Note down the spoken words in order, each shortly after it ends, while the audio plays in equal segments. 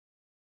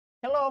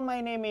Hello, my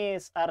name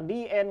is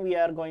Ardi and we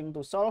are going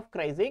to solve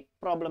Kreyszig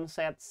problem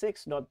set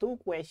 6.2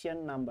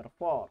 question number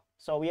 4.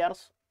 So we are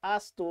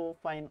asked to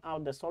find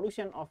out the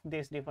solution of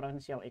this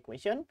differential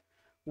equation.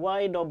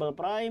 Y double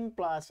prime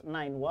plus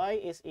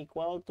 9y is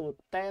equal to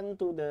 10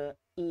 to the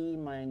e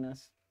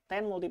minus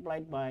 10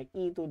 multiplied by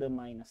e to the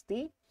minus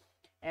t,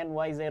 and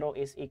y0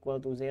 is equal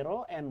to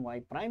 0 and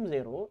y prime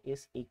 0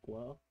 is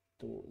equal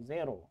to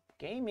 0.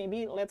 Okay,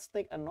 maybe let's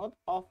take a note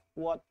of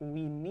what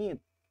we need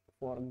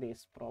for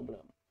this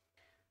problem.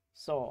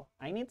 So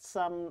I need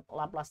some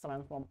Laplace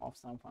transform of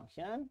some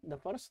function. The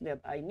first that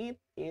I need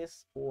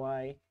is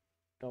y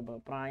double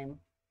prime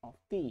of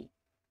t.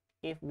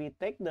 If we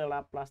take the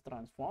Laplace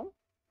transform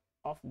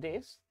of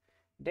this,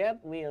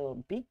 that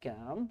will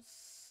become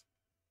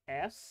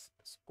s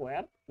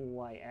squared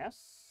ys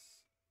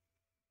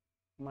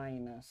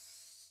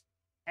minus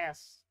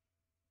s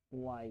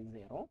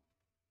y0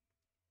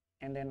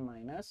 and then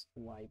minus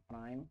y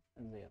prime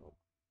 0.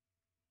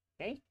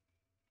 Okay,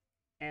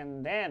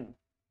 and then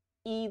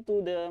e to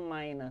the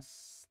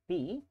minus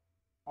t,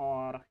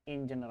 or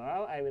in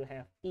general I will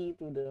have e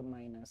to the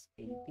minus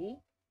at.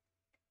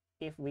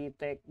 If we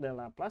take the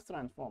Laplace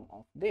transform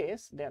of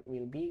this, that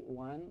will be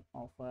 1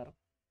 over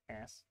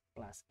s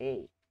plus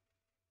a.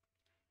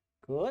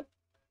 Good.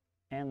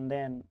 And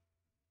then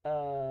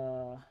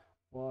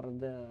for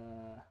the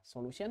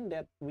solution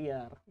that we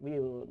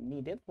will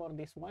need it for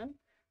this one,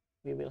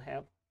 we will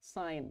have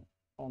sine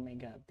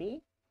omega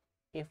t.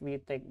 If we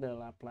take the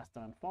Laplace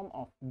transform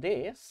of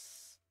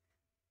this,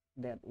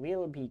 that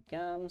will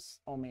becomes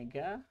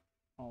omega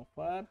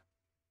over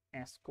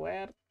s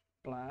squared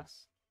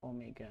plus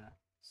omega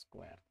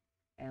squared.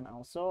 And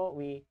also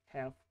we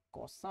have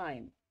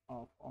cosine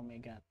of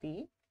omega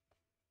t.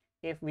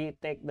 If we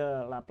take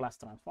the Laplace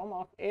transform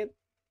of it,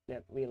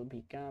 that will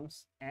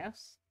becomes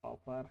s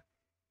over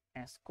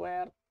s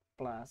squared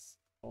plus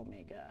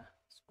omega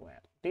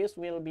squared. This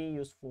will be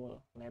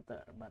useful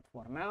later, but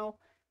for now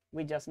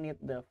we just need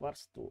the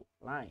first two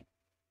lines.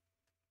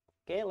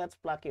 Okay, let's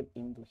plug it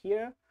into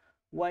here.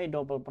 Y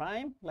double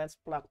prime, let's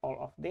plug all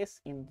of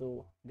this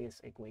into this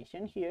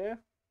equation here.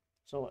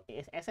 So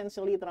it's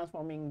essentially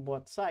transforming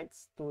both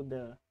sides to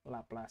the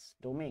Laplace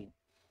domain.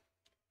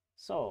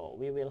 So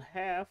we will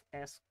have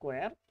s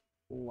squared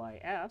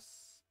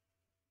ys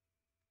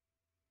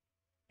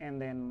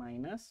and then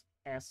minus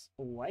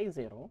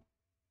sy0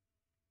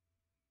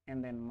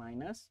 and then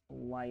minus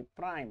y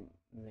prime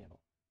 0.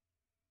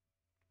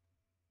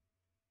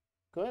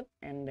 Good,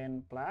 and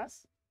then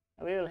plus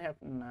we will have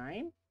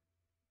 9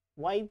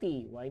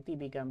 yt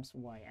becomes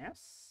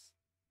ys,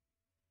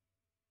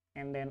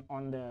 and then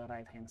on the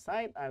right hand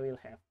side I will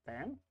have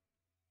 10,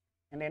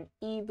 and then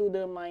e to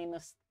the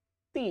minus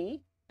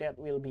t, that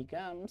will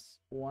becomes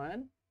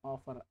 1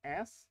 over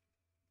s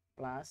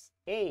plus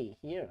a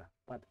here,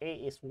 but a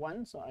is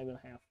 1, so I will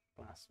have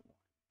plus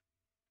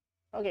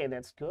 1. Okay,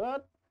 that's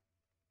good.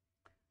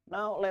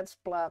 Now let's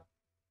plug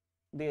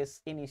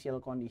this initial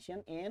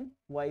condition in.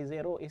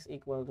 Y0 is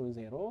equal to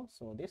 0,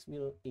 so this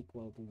will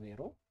equal to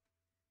 0.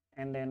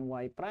 And then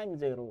y prime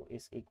 0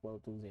 is equal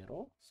to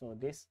 0, so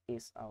this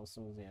is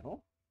also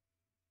 0.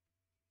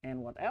 And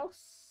what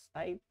else?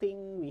 I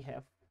think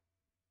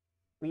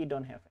we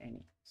don't have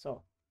any.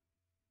 So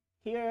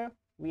here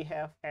we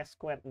have s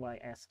squared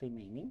ys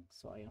remaining,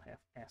 so I'll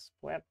have s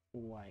squared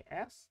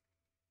ys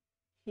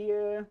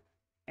here,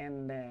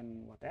 and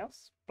then what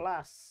else?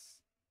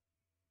 Plus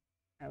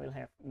I will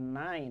have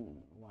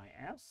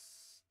 9ys,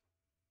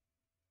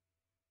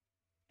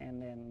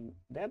 and then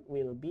that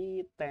will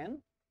be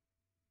 10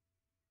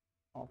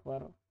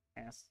 over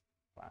s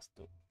plus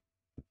 2.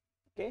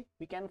 Okay,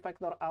 we can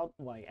factor out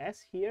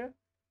ys here,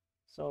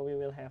 so we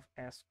will have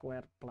s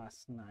squared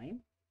plus 9,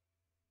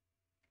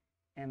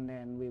 and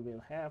then we will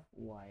have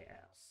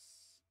ys.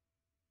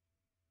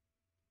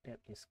 That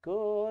is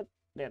good.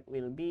 That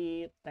will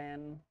be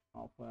 10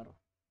 over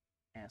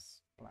s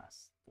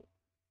plus 2.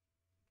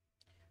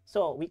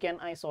 So we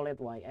can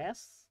isolate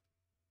ys.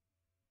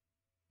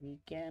 We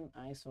can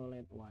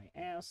isolate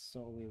ys,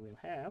 so we will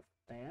have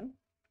 10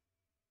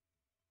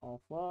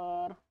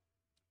 over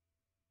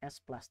s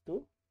plus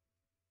 2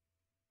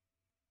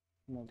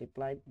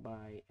 multiplied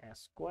by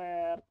s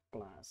squared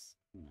plus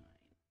 9.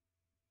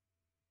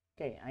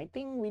 Okay, I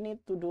think we need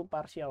to do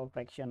partial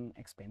fraction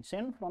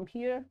expansion from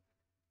here.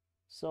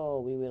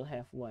 So we will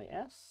have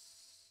ys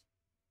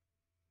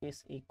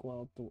is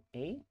equal to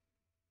a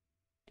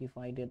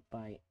divided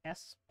by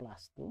s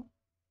plus 2,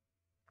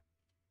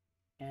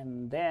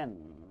 and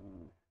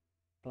then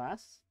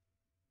plus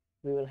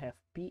we will have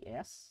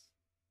ps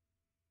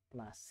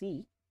plus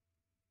c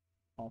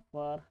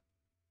over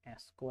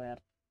s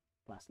squared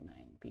plus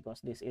 9,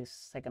 because this is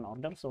second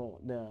order, so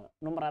the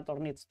numerator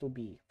needs to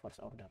be first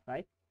order,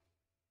 right?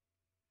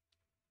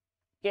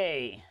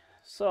 Okay,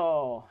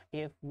 so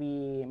if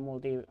we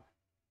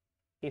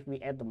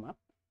add them up,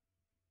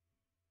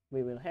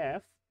 we will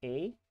have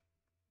a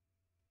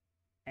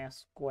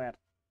s squared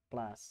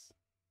plus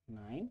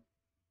 9,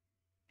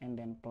 and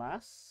then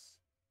plus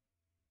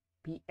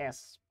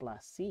ps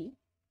plus c,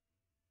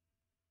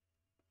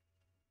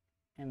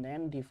 and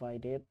then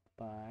divided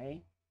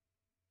by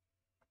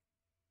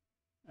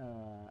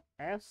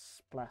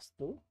s plus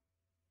 2,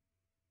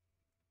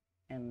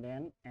 and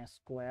then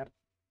s squared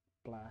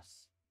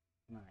plus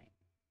 9.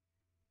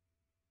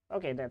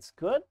 Okay, that's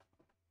good.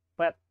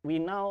 But we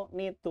now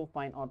need to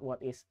find out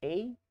what is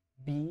A,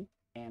 B,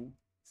 and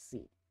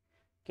C.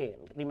 Okay,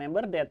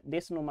 remember that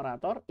this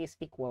numerator is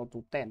equal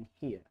to 10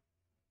 here.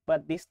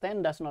 But this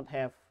 10 does not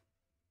have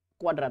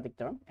quadratic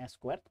term, s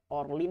squared,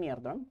 or linear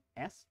term,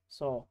 s.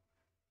 So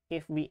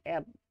if we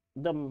add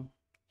them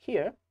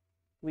here,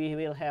 we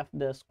will have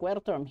the square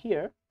term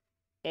here,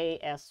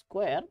 as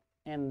squared,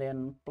 and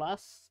then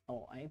plus,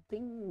 oh, I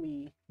think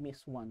we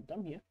missed one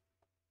term here.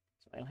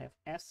 So I'll have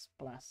s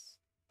plus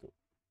 2.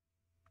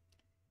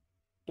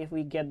 If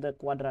we get the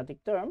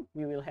quadratic term,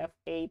 we will have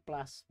a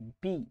plus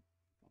b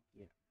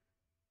here.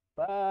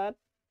 But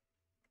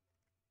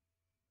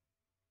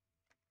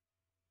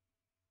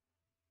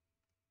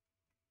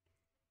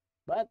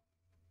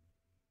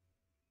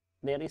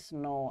there is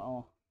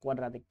no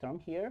quadratic term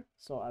here,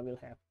 so I will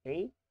have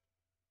a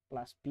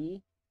plus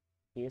b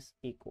is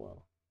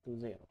equal to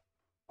 0.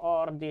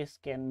 Or this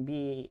can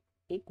be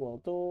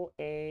equal to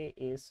a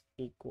is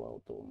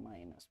equal to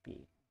minus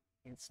b.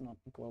 It's not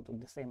equal to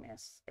the same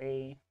as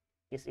a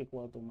is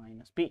equal to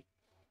minus b.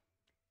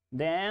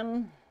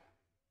 Then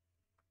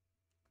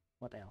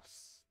what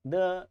else?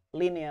 The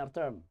linear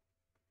term.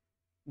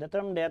 The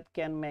term that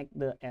can make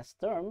the s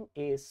term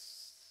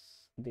is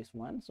this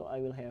one. So I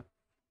will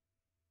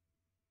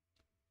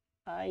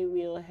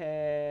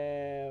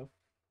have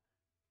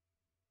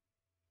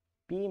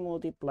b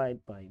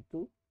multiplied by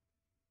 2.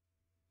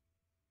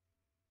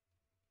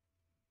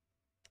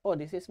 Oh,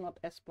 this is not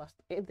s plus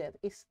a, that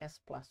is s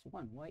plus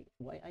 1.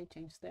 Why I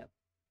changed that?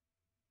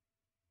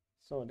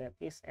 So that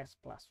is s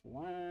plus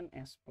 1,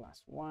 s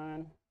plus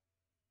 1.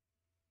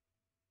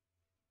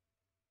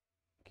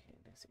 Okay,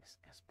 this is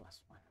s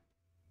plus 1.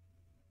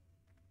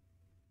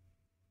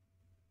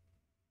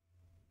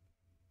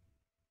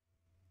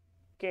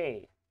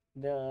 Okay,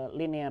 the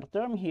linear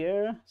term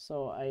here,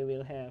 so I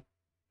will have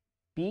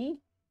b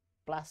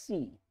plus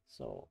c.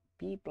 So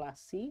b plus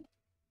c,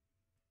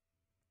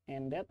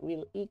 and that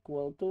will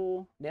equal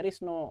to, there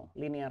is no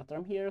linear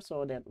term here,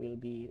 so that will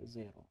be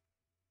 0.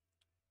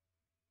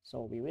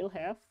 So we will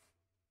have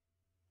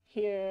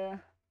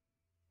here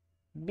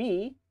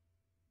b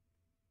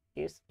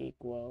is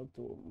equal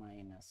to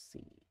minus c,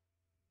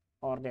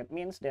 or that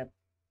means that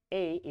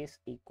a is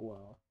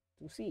equal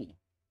to c,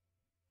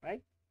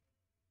 right?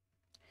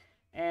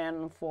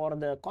 And for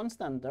the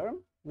constant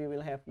term, we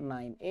will have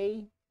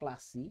 9a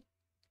plus c.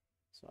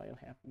 So I'll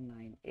have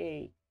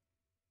 9a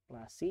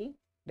plus c.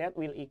 That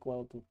will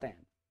equal to 10.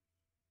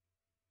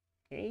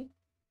 Okay,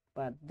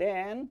 but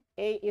then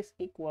a is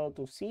equal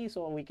to c,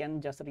 so we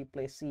can just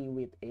replace c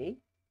with a.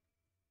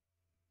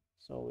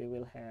 So we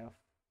will have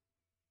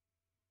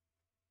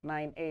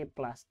 9a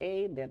plus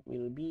a, that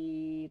will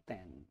be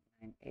 10.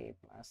 9a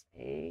plus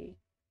a,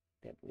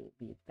 that will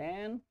be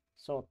 10.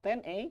 So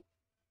 10a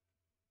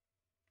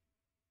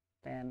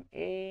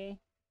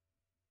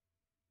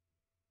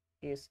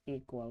is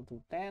equal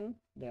to 10.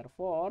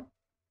 Therefore,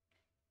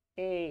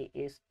 a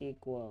is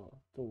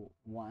equal to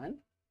 1.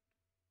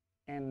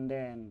 And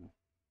then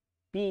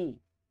b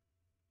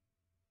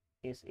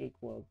is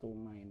equal to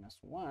minus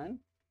 1.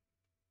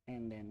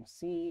 And then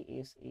c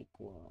is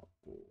equal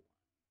to 1.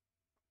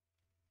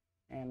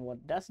 And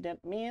what does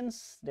that mean?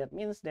 That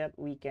means that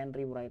we can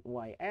rewrite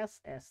ys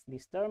as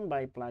this term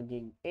by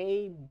plugging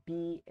a,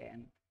 b,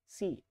 and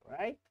c,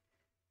 right?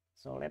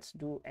 So let's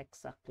do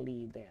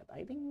exactly that.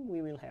 I think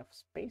we will have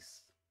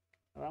space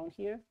around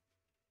here.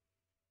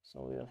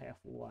 So we will have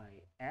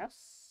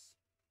ys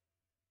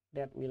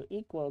that will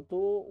equal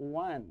to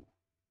 1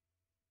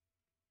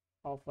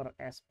 over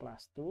s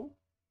plus 2.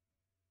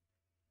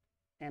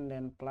 And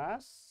then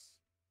plus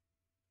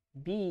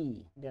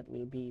b, that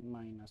will be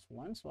minus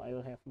 1. So I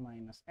will have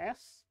minus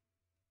s.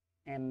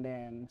 And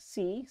then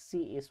c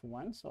is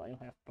 1. So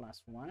I'll have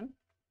plus 1.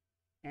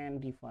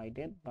 And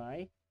divided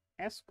by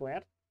s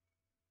squared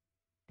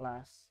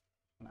plus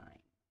 9.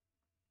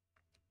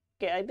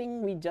 Okay, I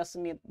think we just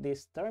need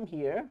this term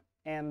here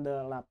and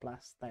the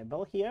Laplace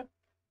table here.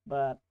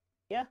 But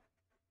yeah,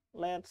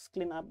 let's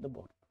clean up the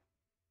board.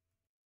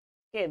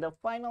 Okay, the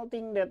final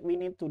thing that we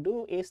need to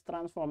do is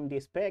transform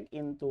this back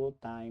into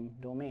time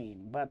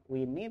domain. But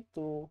we need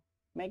to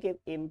make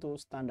it into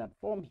standard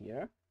form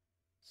here.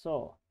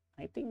 So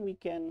I think we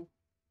can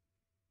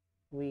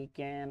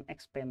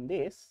expand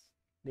this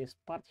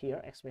part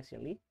here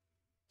especially.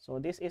 So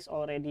this is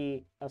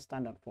already a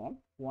standard form,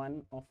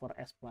 1 over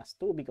s plus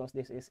 2, because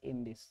this is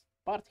in this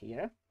part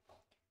here.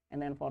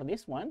 And then for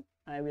this one,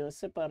 I will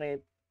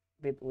separate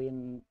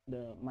between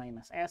the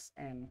minus s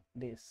and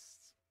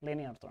this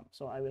linear term.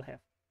 So I will have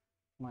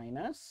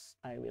minus,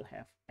 I will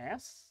have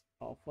s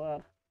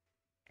over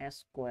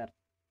s squared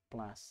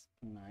plus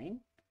 9.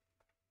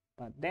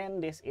 But then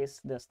this is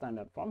the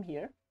standard form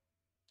here.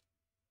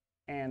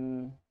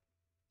 And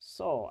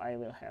so I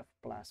will have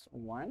plus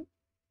 1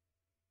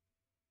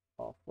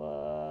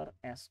 over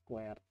s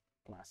squared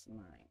plus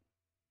 9.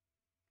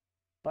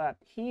 But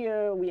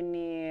here we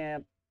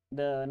need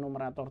the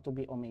numerator to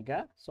be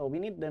omega, so we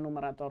need the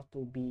numerator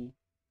to be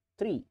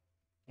 3.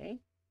 Okay,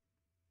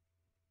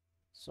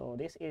 so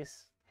this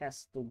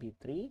has to be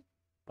 3,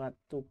 but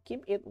to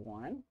keep it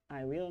 1,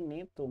 I will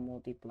need to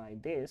multiply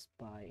this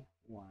by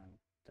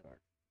 1/3.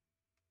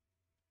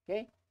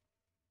 Okay,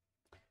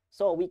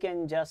 so we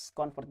can just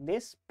convert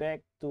this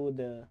back to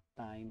the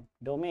time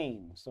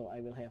domain. So I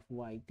will have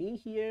yt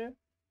here,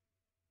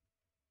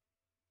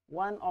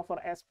 1 over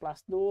s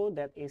plus 2,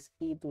 that is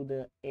e to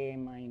the a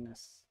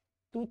minus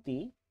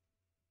 2t.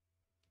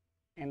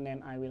 And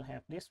then I will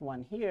have this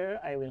one here,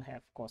 I will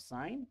have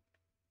cosine.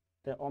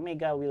 The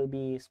omega will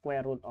be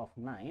square root of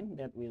 9,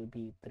 that will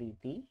be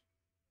 3t.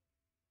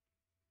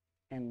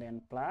 And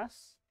then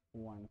plus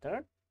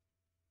 1/3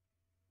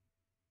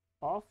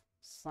 of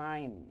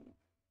sine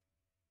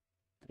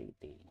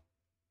 3t.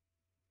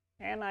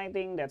 And I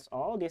think that's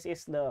all. This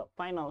is the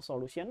final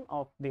solution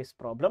of this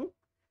problem.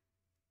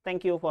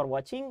 Thank you for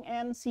watching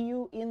and see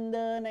you in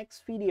the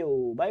next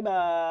video. Bye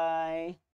bye.